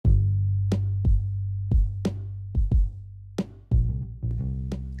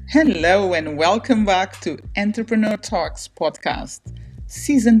Hello and welcome back to Entrepreneur Talks podcast,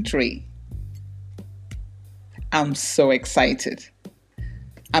 season 3. I'm so excited.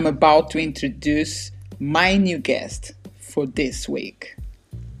 I'm about to introduce my new guest for this week.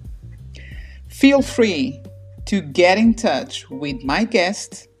 Feel free to get in touch with my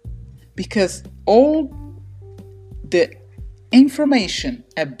guest because all the information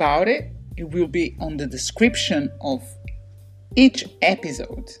about it will be on the description of each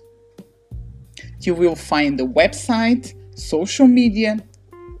episode. You will find the website, social media,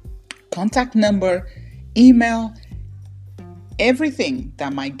 contact number, email, everything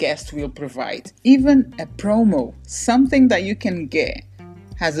that my guest will provide, even a promo, something that you can get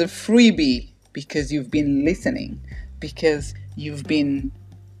as a freebie because you've been listening, because you've been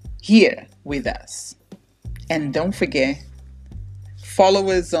here with us. And don't forget, follow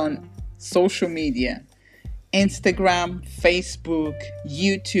us on social media, Instagram, Facebook,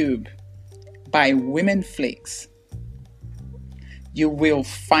 YouTube by Women Flix. You will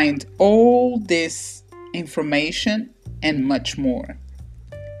find all this information and much more.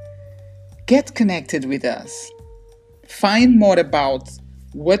 Get connected with us. Find more about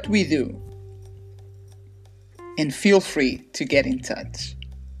what we do. And feel free to get in touch.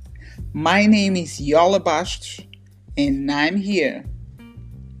 My name is Yola Bastos, and I'm here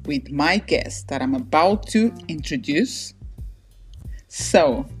with my guest that I'm about to introduce.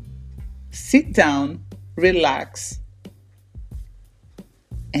 So, sit down, relax,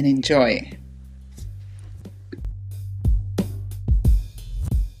 and enjoy.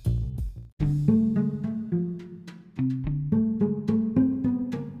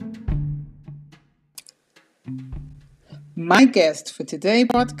 My guest for today's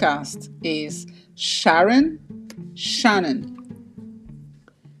podcast is Sharon Shannon.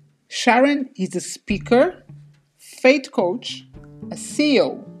 Sharon is a speaker, faith coach, a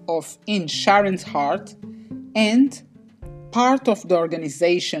CEO of In Sharon's Heart, and part of the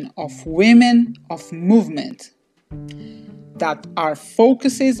organization of Women of Movement that are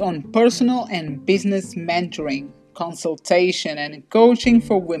focuses on personal and business mentoring, consultation, and coaching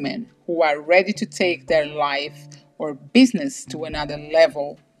for women who are ready to take their life or business to another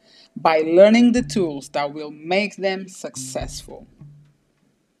level by learning the tools that will make them successful.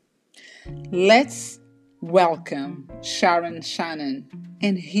 Let's welcome Sharon Shannon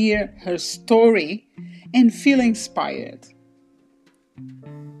and hear her story and feel inspired.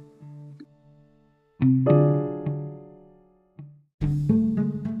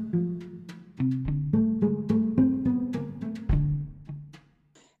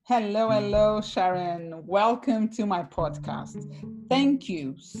 Hello, Sharon. Welcome to my podcast. Thank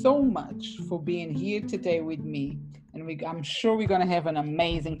you so much for being here today with me. And I'm sure we're going to have an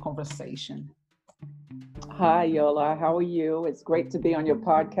amazing conversation. Hi, Yola. How are you? It's great to be on your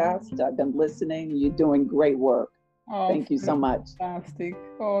podcast. I've been listening. You're doing great work. Thank you so much. Fantastic.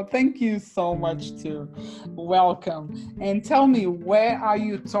 Oh, thank you so much too. Welcome. And tell me, where are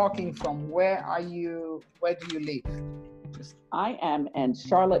you talking from? Where do you live? I am in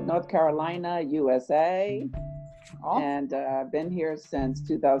Charlotte, North Carolina, USA. And I've been here since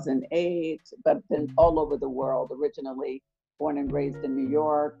 2008, but been all over the world, originally born and raised in New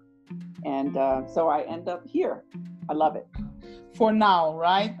York. And so I end up here. I love it. For now,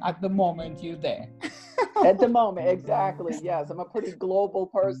 right? At the moment, you're there. At the moment, exactly. Yes, I'm a pretty global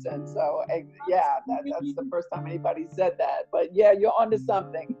person. So yeah, that's the first time anybody said that. But yeah, you're onto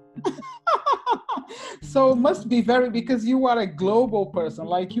something. So it must be because you are a global person,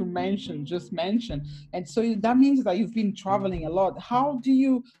 like you just mentioned. And so that means that you've been traveling a lot. How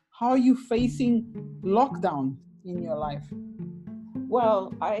are you facing lockdown in your life?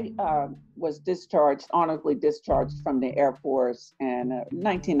 Well, I was honorably discharged from the Air Force in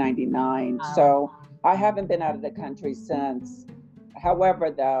 1999. So I haven't been out of the country since.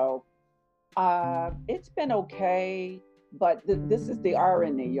 However, though, it's been okay. But this is the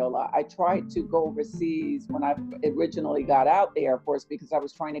irony, Yola. I tried to go overseas when I originally got out the Air Force because I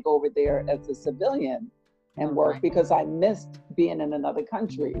was trying to go over there as a civilian and work because I missed being in another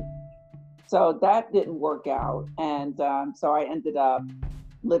country. So that didn't work out. And so I ended up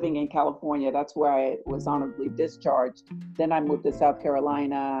living in California. That's where I was honorably discharged. Then I moved to South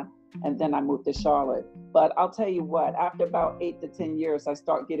Carolina, and then I moved to Charlotte. But I'll tell you what, after about 8 to 10 years, I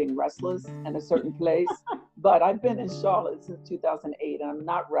start getting restless in a certain place. But I've been in Charlotte since 2008, and I'm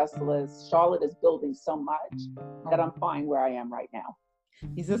not restless. Charlotte is building so much that I'm fine where I am right now.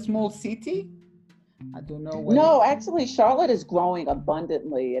 Is it a small city? I don't know. No, actually, Charlotte is growing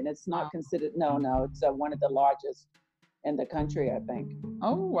abundantly, and it's not considered, it's one of the largest in the country, I think.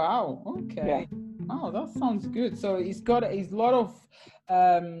 Oh, wow. Okay. Oh, that sounds good. So it's a lot of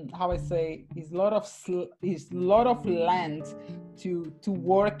how I say, it's a lot of land to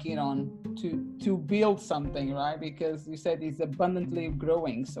work it on to build something, right? Because you said it's abundantly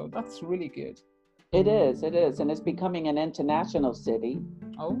growing, so that's really good. It is, and it's becoming an international city.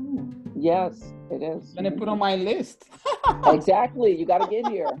 Oh, Yes, it is. gonna put on my list. Exactly. You got to get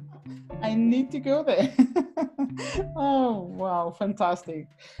here. I need to go there. Oh, wow, fantastic.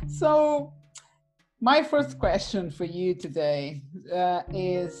 So, my first question for you today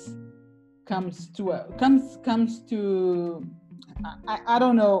is comes to I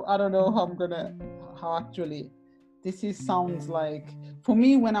don't know how actually this is sounds like for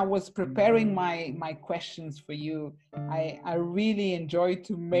me when I was preparing my questions for you. I really enjoyed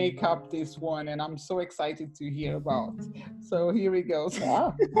to make up this one, and I'm so excited to hear about. So here it goes.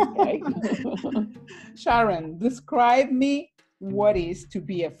 Oh, okay. Sharon, describe me what is to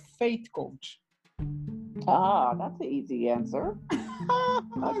be a faith coach. That's an easy answer.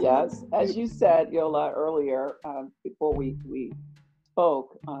 Yes, as you said, Yola, earlier, before we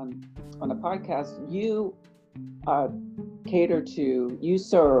spoke on the podcast, you uh, you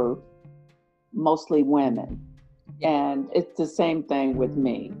serve mostly women. And it's the same thing with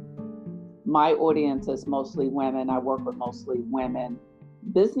me. My audience is mostly women. I work with mostly women,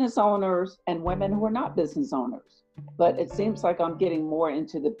 business owners, and women who are not business owners. But it seems like I'm getting more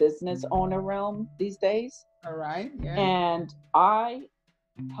into the business owner realm these days. All right. Yeah. And I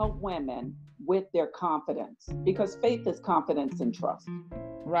help women with their confidence because faith is confidence and trust.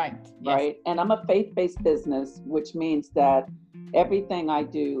 Right. Right. Yes. And I'm a faith-based business, which means that everything I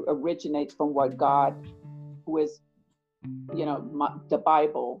do originates from what God, who is, the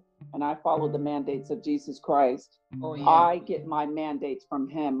Bible, and I follow the mandates of Jesus Christ. Oh yeah. I get my mandates from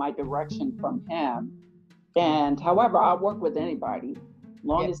him, my direction from him. And however, I'll work with anybody,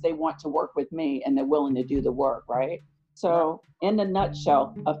 long as they want to work with me and they're willing to do the work, right? So, in a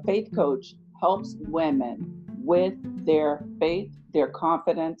nutshell, a faith coach helps women with their faith, their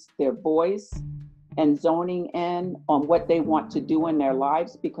confidence, their voice, and zoning in on what they want to do in their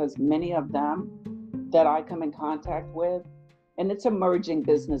lives, because many of them that I come in contact with, and it's emerging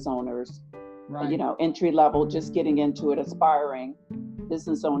business owners, right. Entry level, just getting into it, aspiring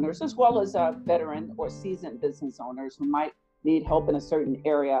business owners, as well as veteran or seasoned business owners who might need help in a certain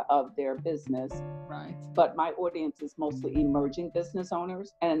area of their business. Right. But my audience is mostly emerging business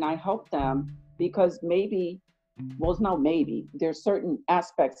owners, and I help them because there's certain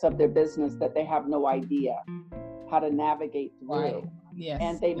aspects of their business that they have no idea how to navigate through. Right. Yes.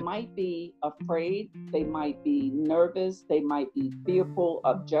 And they might be afraid, they might be nervous, they might be fearful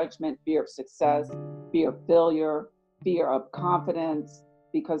of judgment, fear of success, fear of failure, fear of confidence,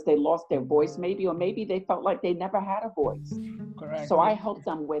 because they lost their voice maybe, or maybe they felt like they never had a voice. Correct. So I help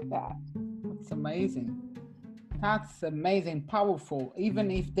them with that. That's amazing. That's amazing, powerful. Even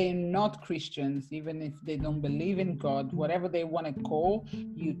if they're not Christians, even if they don't believe in God, whatever they want to call,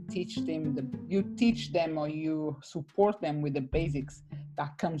 you teach them or you support them with the basics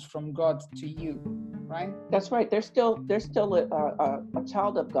that comes from God to you, right? That's right. They're still a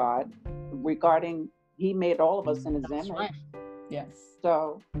child of God, regarding He made all of us in His image. Right. Yes.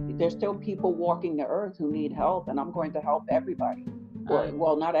 So there's still people walking the earth who need help, and I'm going to help everybody.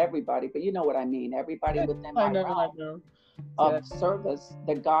 Well, not everybody, but you know what I mean. Everybody within my realm of service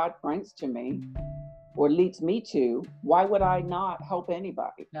that God brings to me or leads me to. Why would I not help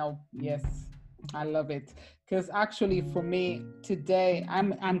anybody? No, yes, I love it. Because actually, for me today,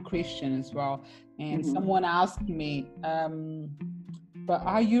 I'm Christian as well, and someone asked me, "But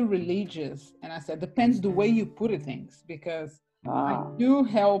are you religious?" And I said, "Depends the way you put it, things because." I do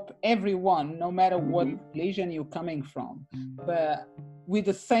help everyone, no matter what religion you're coming from, but with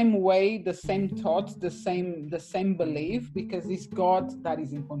the same way, the same thoughts, the same belief, because it's God that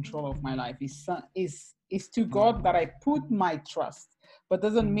is in control of my life. It's to God that I put my trust, but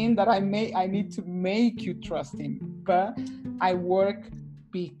doesn't mean that I need to make you trust Him. But I work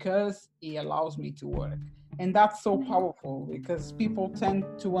because He allows me to work. And that's so powerful because people tend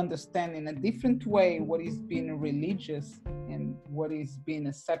to understand in a different way what is being religious and what is being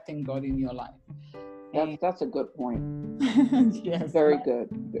accepting God in your life. That's a good point. Yes. Very good.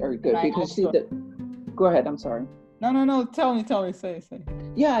 Very good. Because go ahead. I'm sorry. No. Tell me. Say.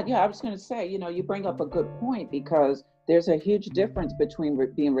 Yeah. I was going to say, you bring up a good point because there's a huge difference between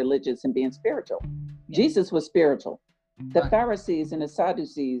being religious and being spiritual. Yes. Jesus was spiritual. The Pharisees and the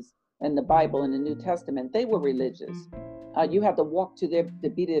Sadducees in the Bible in the New Testament, they were religious. You had to walk to the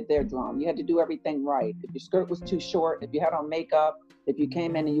beat of their drum. You had to do everything right. If your skirt was too short, if you had on makeup, if you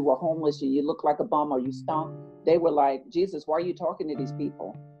came in and you were homeless and you looked like a bum or you stunk, they were like, Jesus, why are you talking to these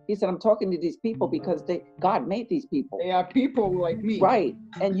people? He said, I'm talking to these people because God made these people. They are people like me. Right.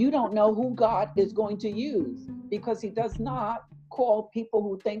 And you don't know who God is going to use, because he does not call people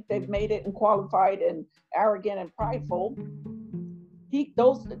who think they've made it and qualified and arrogant and prideful. He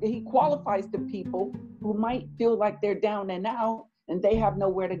qualifies the people who might feel like they're down and out and they have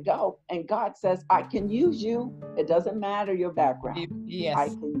nowhere to go. And God says, I can use you. It doesn't matter your background. Yes. I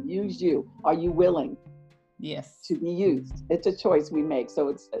can use you. Are you willing? Yes. To be used. It's a choice we make. So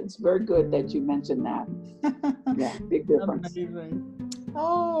it's very good that you mentioned that. Yeah, big difference. Amazing.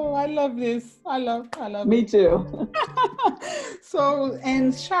 Oh, I love this. I love Me it. too. So,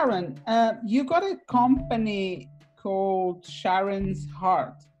 and Sharon, you got a company called Sharon's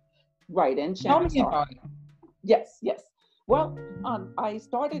Heart. Right, and Sharon's Tell me Heart. About it. Yes. Well, I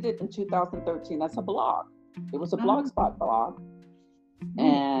started it in 2013 as a blog. It was a Blogspot blog.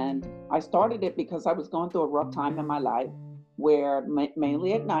 And I started it because I was going through a rough time in my life where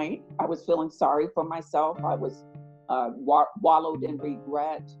mainly at night, I was feeling sorry for myself. I was wallowed in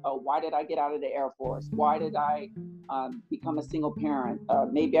regret. Why did I get out of the Air Force? Why did I become a single parent?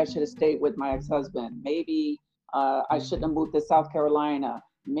 Maybe I should have stayed with my ex-husband. Maybe I shouldn't have moved to South Carolina.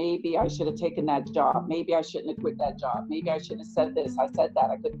 Maybe I should have taken that job. Maybe I shouldn't have quit that job. Maybe I shouldn't have said this. I said that.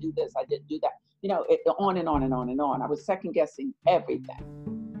 I couldn't do this. I didn't do that. On and on and on and on. I was second guessing everything.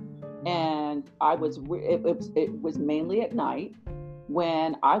 And it was mainly at night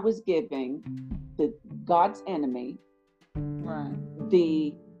when I was giving God's enemy,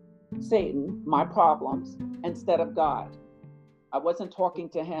 the Satan, my problems instead of God. I wasn't talking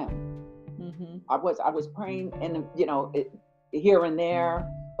to him. Mm-hmm. I was praying and here and there,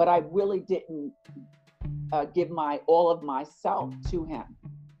 but I really didn't give all of myself to him.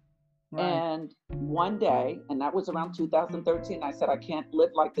 Right. And one day, and that was around 2013, I said, I can't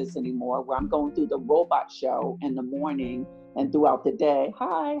live like this anymore, where I'm going through the robot show in the morning and throughout the day.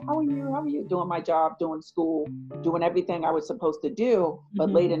 Hi, how are you? How are you? Doing my job, doing school, doing everything I was supposed to do.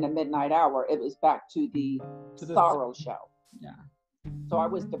 But late in the midnight hour, it was back to the sorrow show. Yeah. So I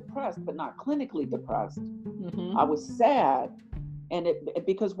was depressed, but not clinically depressed. Mm-hmm. I was sad. And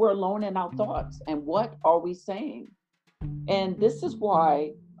because we're alone in our thoughts. And what are we saying? And this is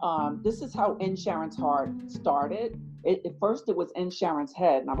why, this is how In Sharon's Heart started. At first it was In Sharon's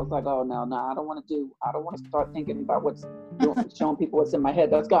Head. And I was like, oh, no, I don't want to start thinking about showing people what's in my head.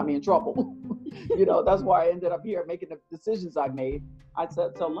 That's got me in trouble. That's why I ended up here making the decisions I made. I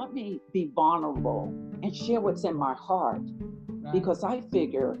said, so let me be vulnerable and share what's in my heart. Right. Because I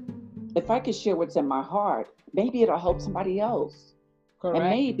figure if I could share what's in my heart, maybe it'll help somebody else. Correct. And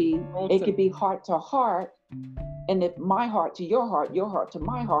maybe it could be heart to heart. And if my heart to your heart to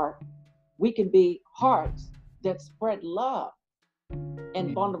my heart, we can be hearts that spread love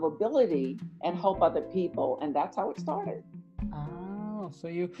and vulnerability and help other people. And that's how it started. Oh, so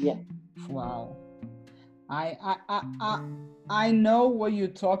wow. I know what you're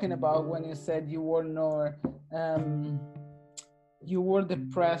talking about when you said you were you were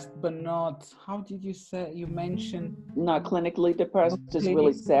depressed, but not, how did you say, you mentioned? Not clinically depressed, just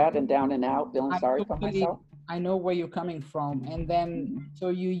really sad and down and out, feeling sorry for myself. I know where you're coming from. And then, so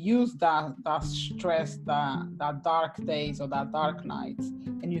you use that stress, that dark days or that dark nights,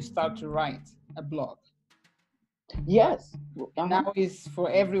 and you start to write a blog. Yes. Now it's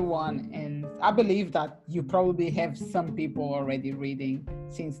for everyone. And I believe that you probably have some people already reading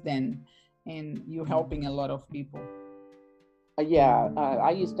since then, and you're helping a lot of people.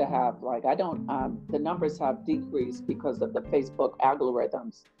 I used to have, the numbers have decreased because of the Facebook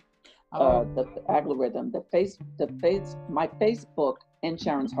algorithms. The algorithm, my Facebook In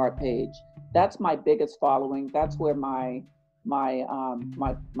Sharon's Heart page, that's my biggest following. That's where my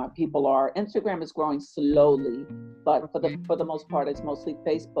people are. Instagram is growing slowly, but for the most part, it's mostly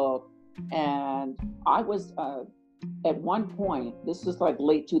Facebook. And I was at one point, this is like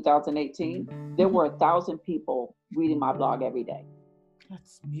late 2018, there were 1,000 people reading my blog every day.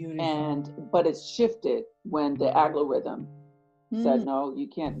 That's beautiful. But it's shifted when the algorithm said, no, you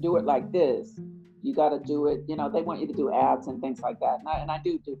can't do it like this. You got to do it. They want you to do ads and things like that. And I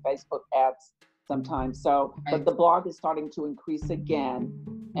do Facebook ads sometimes. So, but the blog is starting to increase again.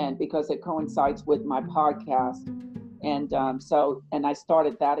 And because it coincides with my podcast. And and I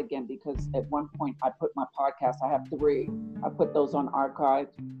started that again because at one point I put my podcast, I have 3. I put those on archive.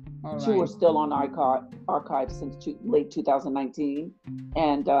 All 2 are still on archive since late 2019.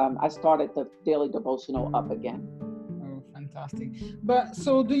 And I started the daily devotional up again. Fantastic. But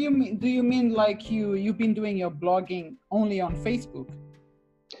so do you mean like you've been doing your blogging only on Facebook?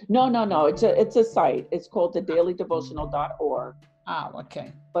 No. It's a site. It's called thedailydevotional.org.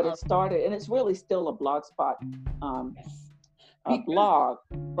 Okay. But it started, and it's really still a blogspot. Yes. blog,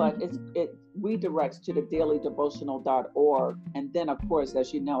 but it redirects to the dailydevotional.org. And then, of course,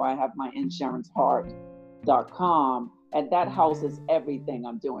 as you know, I have my insharon'sheart.com, and that houses everything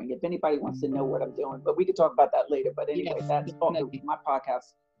I'm doing. If anybody wants to know what I'm doing, but we could talk about that later. But anyway, Yes, that's all, definitely. my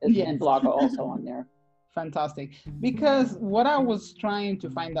podcast and Yes. blog are also on there. Fantastic. Because what I was trying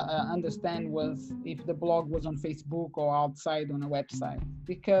to understand was if the blog was on Facebook or outside on a website.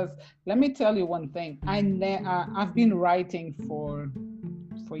 Because let me tell you one thing. I've been writing for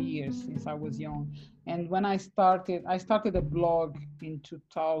years, since I was young. And when I started a blog in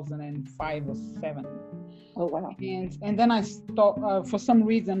 2005 or 7. Oh, wow. And then I stopped for some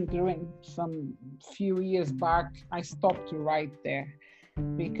reason. During some few years back, I stopped to write there,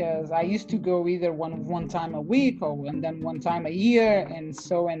 because I used to go either one time a week and then one time a year, and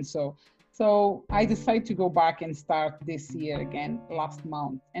so. So I decided to go back and start this year again last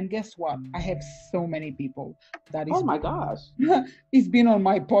month. And guess what? I have so many people that is, oh my gosh, it's been on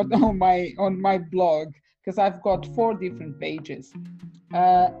my on my blog, because I've got 4 different pages.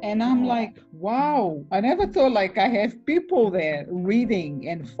 And I'm like, wow, I never thought like I have people there reading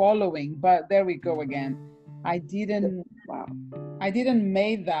and following, but there we go again. I didn't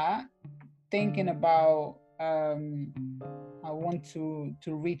make that thinking about I want to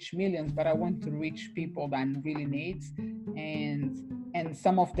reach millions, but I want to reach people that really needs, and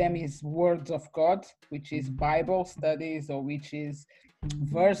some of them is words of God, which is Bible studies, or which is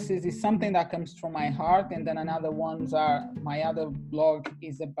verses, is something that comes from my heart. And then another ones are, my other blog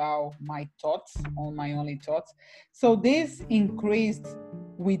is about my thoughts, on my only thoughts. So this increased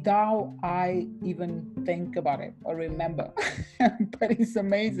without I even think about it or remember. But it's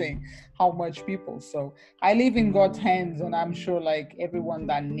amazing how much people. So I live in God's hands, and I'm sure like everyone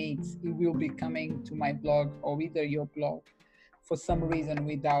that needs, it will be coming to my blog or either your blog for some reason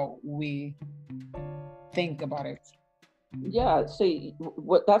without we think about it. Yeah, see,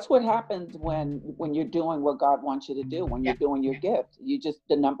 that's what happens when you're doing what God wants you to do. When you're doing your gift,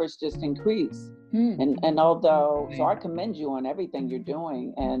 the numbers just increase. And although, so I commend you on everything you're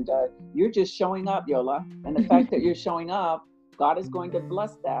doing, and you're just showing up, Yola. And the fact that you're showing up, God is going to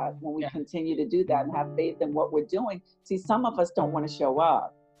bless that when we continue to do that and have faith in what we're doing. See, some of us don't want to show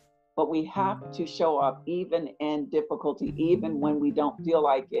up, but we have to show up even in difficulty, even when we don't feel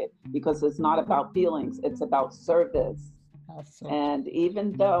like it, because it's not about feelings, it's about service. And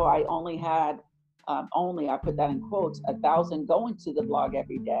even though I only had, I put that in quotes, 1,000 going to the blog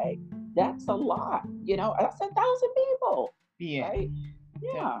every day, that's a lot, that's 1,000 people. Yeah. Right?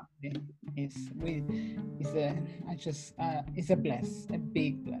 Yeah. It's a big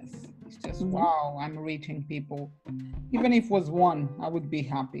bless. It's just, wow, I'm reaching people. Even if it was one, I would be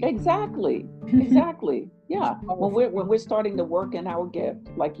happy. Exactly. Yeah. When we're starting to work in our gift,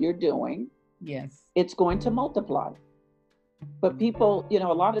 like you're doing, yes, it's going to multiply. But people, a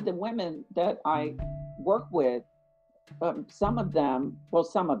lot of the women that I work with, some of them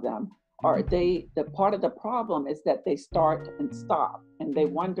are, the part of the problem is that they start and stop, and they're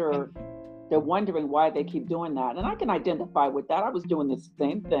wondering why they keep doing that. And I can identify with that. I was doing the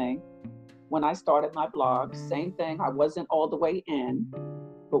same thing when I started my blog, same thing. I wasn't all the way in,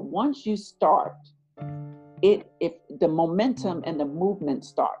 but once you start, if the momentum and the movement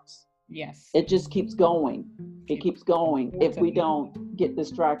starts, yes, it just keeps going. It keeps going if we don't get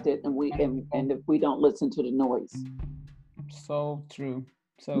distracted and if we don't listen to the noise. So true.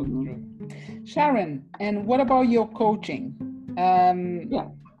 So true. Sharon, and what about your coaching?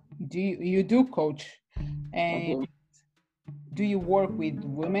 Do you do coach? And do you work with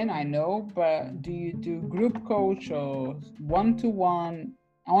women? I know, but do you do group coach or one-to-one,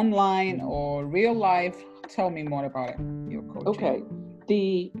 online or real life? Tell me more about it, your coaching. Okay.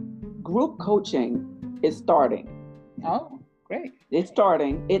 The group coaching is starting. Oh, great. It's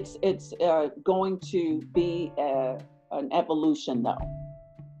starting. It's going to be an evolution though.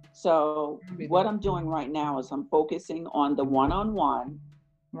 So what I'm doing right now is I'm focusing on the one-on-one.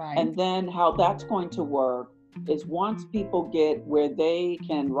 Right. And then how that's going to work is once people get where they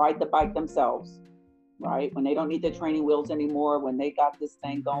can ride the bike themselves, right? When they don't need the training wheels anymore, when they got this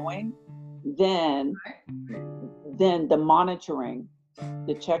thing going, then the monitoring,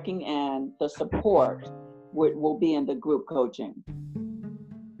 the checking in, the support will be in the group coaching.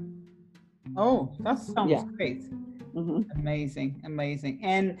 Oh, that sounds great. Amazing.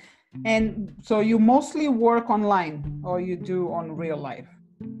 And so you mostly work online, or you do on real life?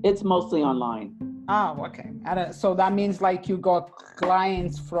 It's mostly online. Oh, okay. So that means like you got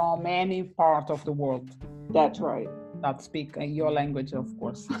clients from any part of the world. That's right. that speak your language, of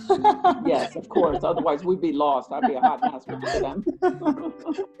course. Yes, of course. Otherwise, we'd be lost. I'd be a hot mess without them.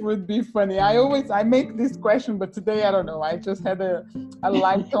 Would be funny. I make this question, but today I don't know. I just had a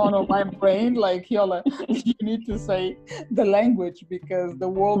light on my brain, like Yola, you need to say the language because the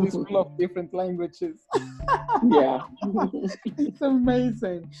world is full of different languages. Yeah. It's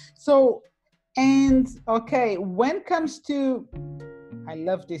amazing. So, and okay, when it comes to, I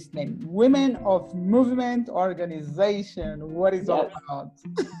love this name, Women of Movement Organization. What is all about?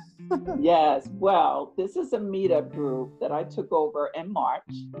 Yes. Well, this is a meetup group that I took over in March.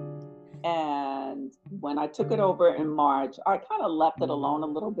 And when I took it over in March, I kind of left it alone a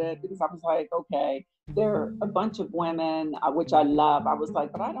little bit because I was like, okay, there are a bunch of women, which I love. I was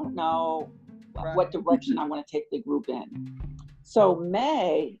like, but I don't know what direction I want to take the group in. So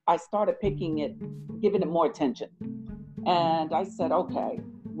May, I started picking it, giving it more attention. And I said, okay,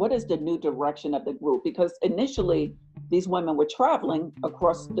 what is the new direction of the group? Because initially, these women were traveling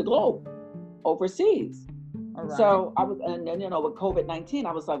across the globe, overseas. Right. So I was, and you know, with COVID-19,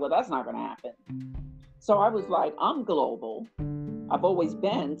 I was like, well, that's not going to happen. So I was like, I'm global. I've always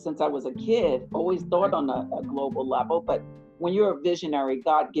been, since I was a kid, always thought on a global level. But when you're a visionary,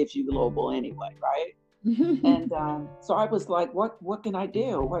 God gives you global anyway, right? And so I was like, what can I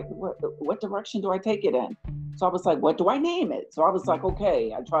do? What direction do I take it in? So I was like, what do I name it? So I was like,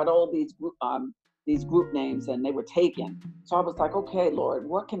 okay, I tried all these group names and they were taken. So I was like, okay, Lord,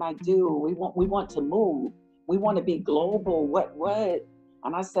 what can I do? We want to move. We want to be global. What?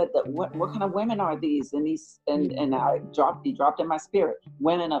 And I said that what kind of women are these? And and he dropped in my spirit,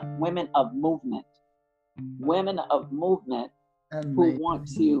 women of movement. Women of movement. Who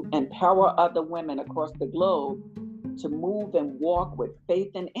want to empower other women across the globe to move and walk with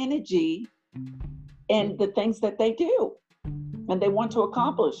faith and energy in the things that they do and they want to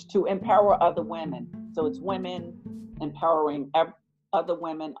accomplish, to empower other women. So it's women empowering other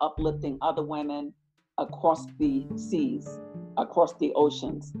women, uplifting other women across the seas, across the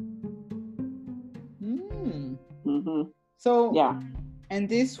oceans. So yeah. And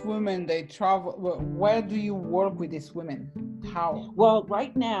these women, they travel. Where do you work with these women? How? Well,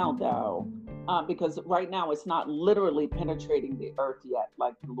 right now, though, because right now it's not literally penetrating the earth yet,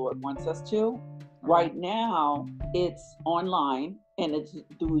 like the Lord wants us to. Right now, it's online and it's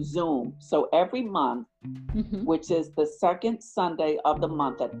through Zoom. So every month, which is the second Sunday of the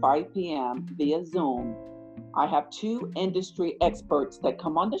month at 5 p.m. via Zoom, I have 2 industry experts that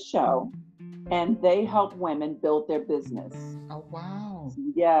come on the show. And they help women build their business. Oh, wow.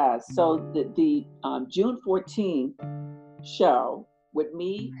 Yeah. So the June 14th show with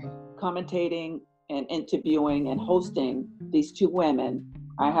me commentating and interviewing and hosting these 2 women.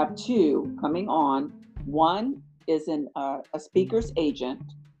 I have 2 coming on. One is a speaker's agent.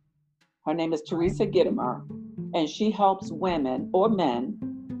 Her name is Teresa Gittimer, and she helps women or men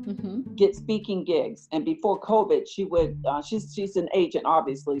get speaking gigs. And before COVID, she would she's an agent,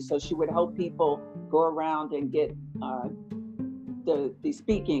 obviously, so she would help people go around and get the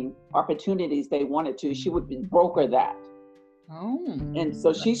speaking opportunities they wanted to. She would broker that. Oh. And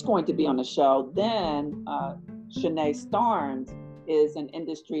so she's going to be on the show. Then Shanae Starnes is an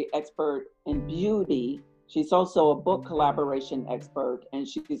industry expert in beauty. She's also a book collaboration expert, and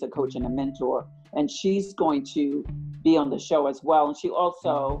she's a coach and a mentor. And she's going to be on the show as well. And she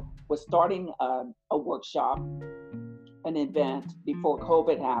also was starting a workshop, an event before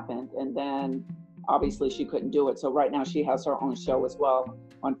COVID happened. And then obviously she couldn't do it. So right now she has her own show as well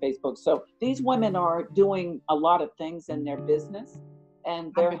on Facebook. So these women are doing a lot of things in their business,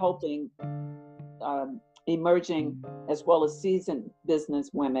 and they're helping emerging as well as seasoned business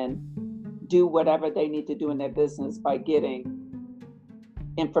women do whatever they need to do in their business by getting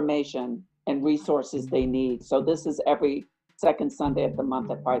information and resources they need. So this is every second Sunday of the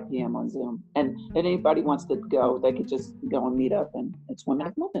month at 5 p.m. on Zoom. And if anybody wants to go, they could just go and meet up, and it's Women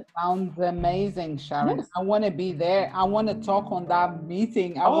of Movement. Sounds amazing, Sharon. Yes. I want to be there. I want to talk on that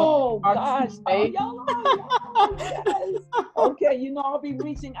meeting. Gosh. Oh, yes. Okay, I'll be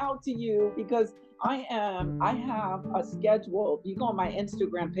reaching out to you because I have a schedule. If you go on my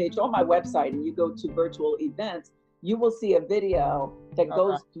Instagram page or my website and you go to virtual events, you will see a video that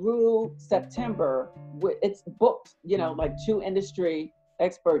goes through September. It's booked, like 2 industry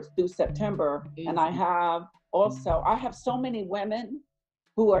experts through September. And I have so many women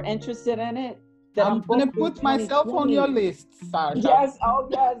who are interested in it that I'm going to put myself on your list, Sarah. Yes. Oh,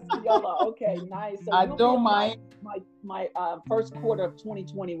 yes, Yola. Okay, nice. So I don't mind. My first quarter of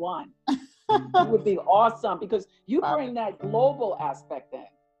 2021. It would be awesome because you bring that global aspect in.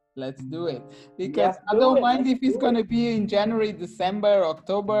 Let's do it. Because Yes, I do don't it. mind Let's if it's do going it. to be in January, December,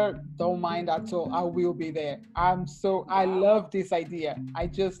 October. Don't mind at all. I will be there. I Wow. love this idea. I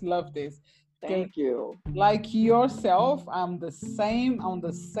just love this. Because Thank you. like yourself, I'm the same on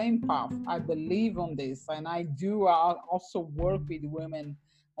the same path. I believe on this, and I do also work with women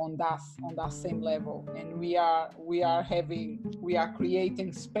on that same level. And we are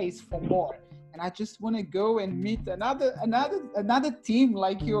creating space for more. And I just want to go and meet another team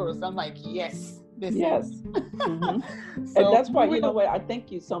like yours. I'm like, yes, this is. Yes. Hmm. And So that's why, we you know will. what, I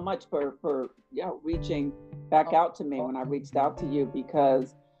thank you so much for reaching back out to me when I reached out to you,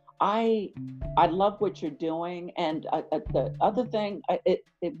 because I I love what you're doing. And the other thing,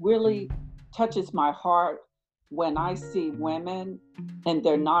 it really touches my heart when I see women and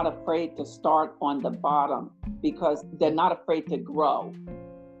they're not afraid to start on the bottom, because they're not afraid to grow. Right.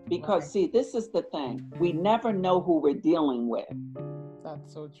 Because see, this is the thing. We never know who we're dealing with.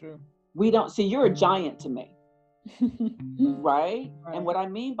 That's so true. We don't see, you're a giant to me. Right? And Right. what I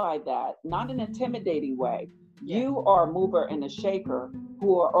mean by that, not an intimidating way, Yeah. you are a mover and a shaker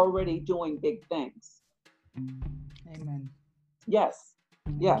who are already doing big things. Amen. Yes,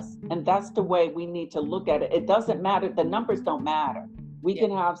 yes. And that's the way we need to look at it. It doesn't matter, the numbers don't matter. We Yeah.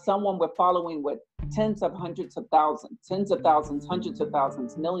 can have someone we're following with tens of hundreds of thousands, tens of thousands, hundreds of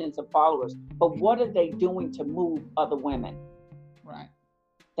thousands, millions of followers. But what are they doing to move other women? Right.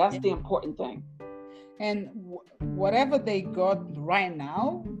 That's Yeah. the important thing. And whatever they got right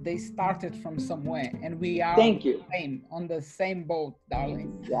now, they started from somewhere, and we are Thank you. on the same boat,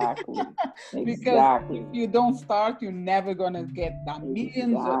 darling. Exactly. Because if Exactly. you don't start, you're never gonna get the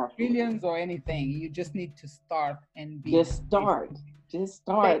millions or Exactly. trillions or anything. You just need to start and be Just start. Just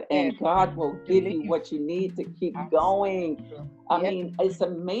take start, it, and God will give you believe. what you need to keep Absolutely going. true. I Yeah. mean, it's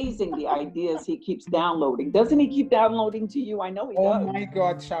amazing the ideas He keeps downloading. Doesn't He keep downloading to you? I know He Oh does. my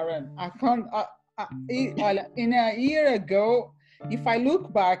God, Sharon! I can't. In a year ago, if I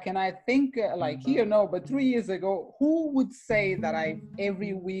look back and I think like here, no, but 3 years ago, who would say that I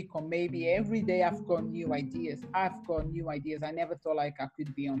every week or maybe every day I've got new ideas? I've got new ideas. I never thought like I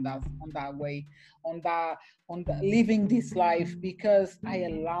could be on that way, on that living this life, because I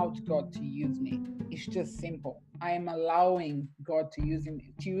allowed God to use me. It's just simple. I am allowing God to use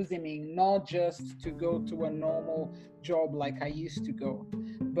me, not just to go to a normal job like I used to go,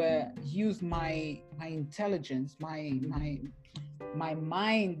 but use my intelligence, my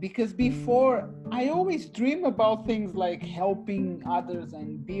mind. Because before, I always dream about things like helping others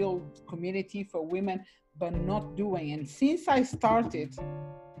and build community for women, but not doing. And since I started,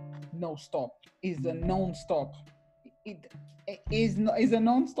 no stop is a non-stop. It is a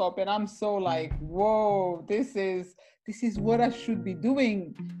non-stop, and I'm so like, whoa, this is what I should be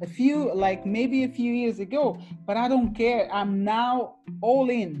doing maybe a few years ago. But I don't care. I'm now all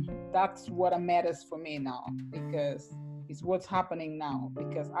in. That's what matters for me now, because it's what's happening now.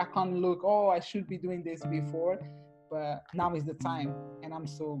 Because I can't look, oh, I should be doing this before, but now is the time, and I'm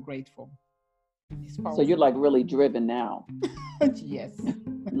so grateful. It's So you're powerful. like really driven now. Yes.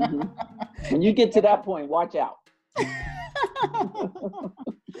 Hmm. When you get to that point, watch out.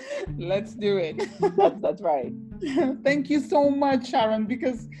 Let's do it. That's right. Thank you so much, Sharon,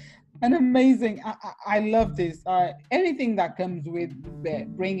 because an amazing. I love this. Anything that comes with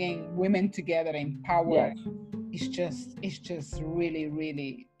bringing women together in power, Yes. it's just really,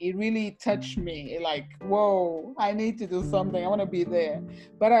 really, it really touched me. Like, whoa, I need to do something. I want to be there.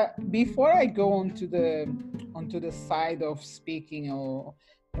 But before I go onto the side of speaking or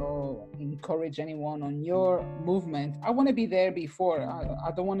encourage anyone on your movement, I want to be there before.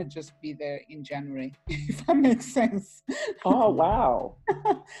 I don't want to just be there in January, if that makes sense. Oh, wow.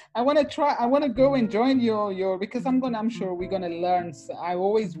 I want to try. I want to go and join your because I'm sure we're gonna learn. I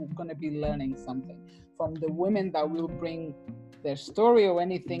always gonna be learning something from the women that will bring their story or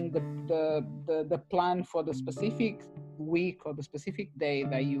anything. The plan for the specific week or the specific day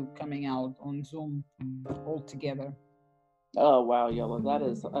that you coming out on Zoom all together. Oh, wow, Yellow. That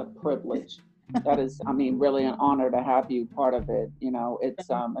is a privilege. That is, I mean, really an honor to have you part of it. You know, it's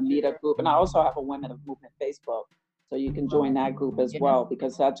Thank a you. meetup group. And I also have a Women of Movement Facebook. So you can join that group as Yeah, well,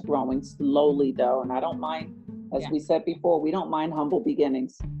 because that's growing slowly, though. And I don't mind, as yeah. we said before, we don't mind humble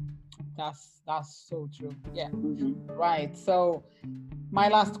beginnings. That's so true. Yeah. Hmm. Right. So my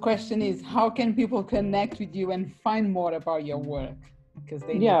last question is, how can people connect with you and find more about your work? Because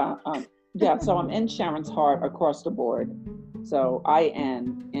they need. Yeah. Yeah. So I'm in Sharon's heart across the board. So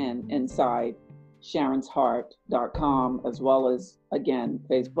IN in inside sharonsheart.com, as well as, again,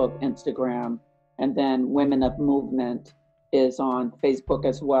 Facebook, Instagram, and then Women of Movement is on Facebook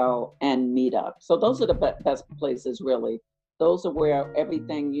as well, and Meetup. So those are the best places, really. those are where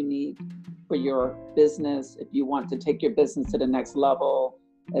everything you need for your business. If you want to take your business to the next level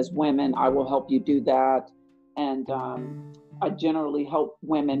as women, I will help you do that. And I generally help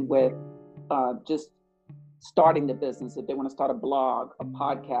women with just starting the business. If they want to start a blog, a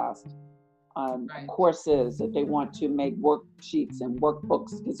podcast, Right. courses, if they want to make worksheets and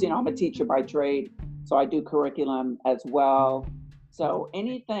workbooks, because I'm a teacher by trade, so I do curriculum as well. So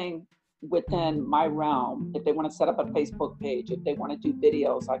anything within my realm, if they want to set up a Facebook page, if they want to do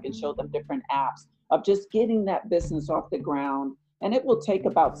videos, I can show them different apps of just getting that business off the ground. And it will take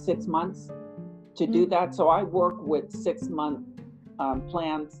about 6 months to do that. So I work with 6-month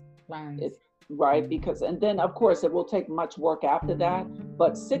plans. Right, because, and then of course it will take much work after that,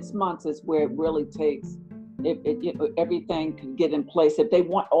 but 6 months is where it really takes, everything can get in place if they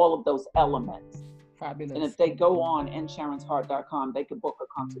want all of those elements. Fabulous. And if they go on sharonsheart.com, they could book a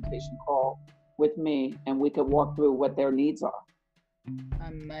consultation call with me and we could walk through what their needs are.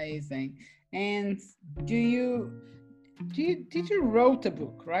 Amazing. And did you wrote a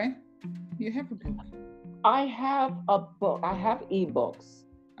book, right? You have a book. I have a book. I have ebooks.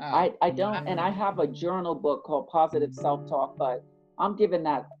 I don't, and I have a journal book called Positive Self-Talk, but I'm giving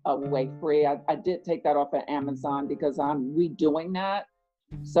that away free. I did take that off of Amazon because I'm redoing that.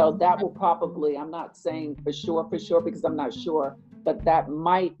 So that will probably, I'm not saying for sure, because I'm not sure, but that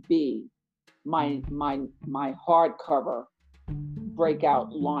might be my hardcover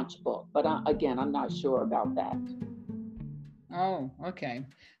breakout launch book. But again, I'm not sure about that. Oh, okay.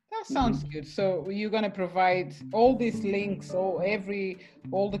 That sounds good. So you're going to provide all these links, all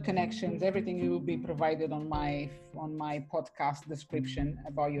the connections, everything will be provided on my podcast description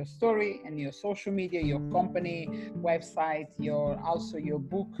about your story and your social media, your company website, also your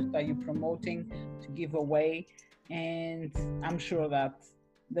book that you're promoting to give away. And I'm sure that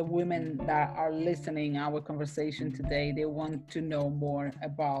the women that are listening our conversation today, they want to know more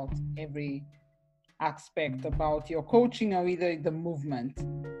about every aspect about your coaching or either the movement.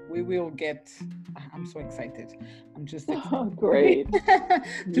 We will get, I'm so excited. I'm just excited. Oh, great.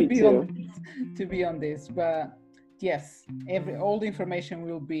 to be on this. But yes, all the information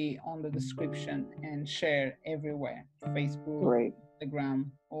will be on the description and share everywhere. Facebook, great. Instagram,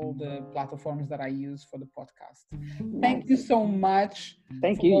 all the platforms that I use for the podcast. Thank you so much.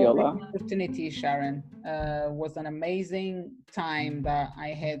 Thank you, Yola. The opportunity, Sharon. Was an amazing time that I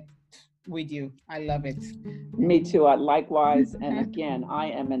had with you. I love it. Me too. Likewise. And again, I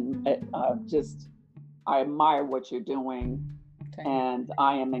am I admire what you're doing. And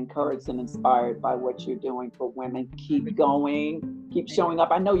I am encouraged and inspired by what you're doing for women. Keep going, keep showing up.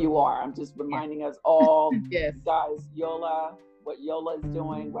 I know you are. I'm just reminding us all, yes, guys, what Yola is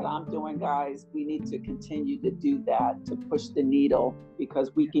doing, what I'm doing, guys, we need to continue to do that, to push the needle,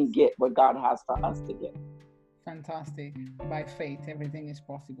 because we can get what God has for us to get. Fantastic. By faith, everything is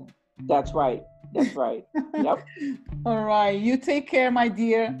possible. That's right. That's right. Yep. All right. You take care, my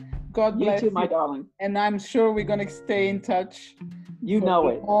dear. God bless you too, my darling. And I'm sure we're going to stay in touch. You know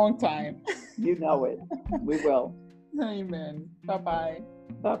it. A long time. You know it. We will. Amen. Bye-bye.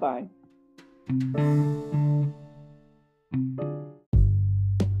 Bye-bye.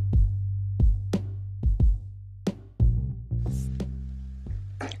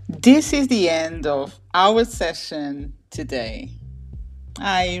 This is the end of our session today.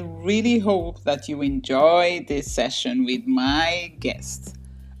 I really hope that you enjoy this session with my guest.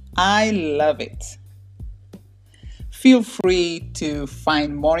 I love it. Feel free to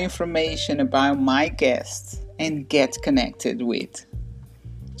find more information about my guest and get connected with.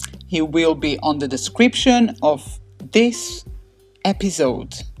 He will be on the description of this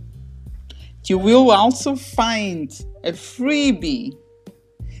episode. You will also find a freebie.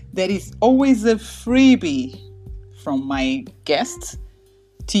 There is always a freebie from my guest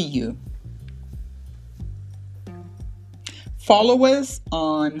to you. Follow us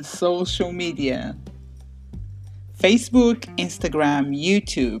on social media, Facebook, Instagram,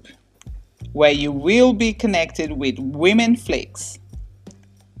 YouTube, where you will be connected with Women Flix,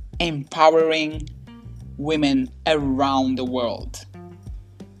 empowering women around the world.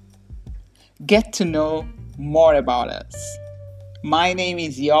 Get to know more about us. My name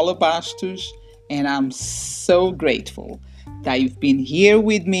is Yola Bastos, and I'm so grateful that you've been here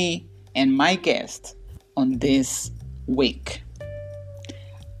with me and my guest on this week.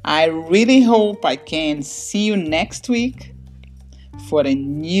 I really hope I can see you next week for a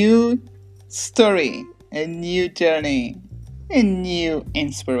new story, a new journey, a new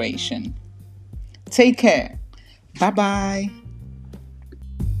inspiration. Take care. Bye-bye.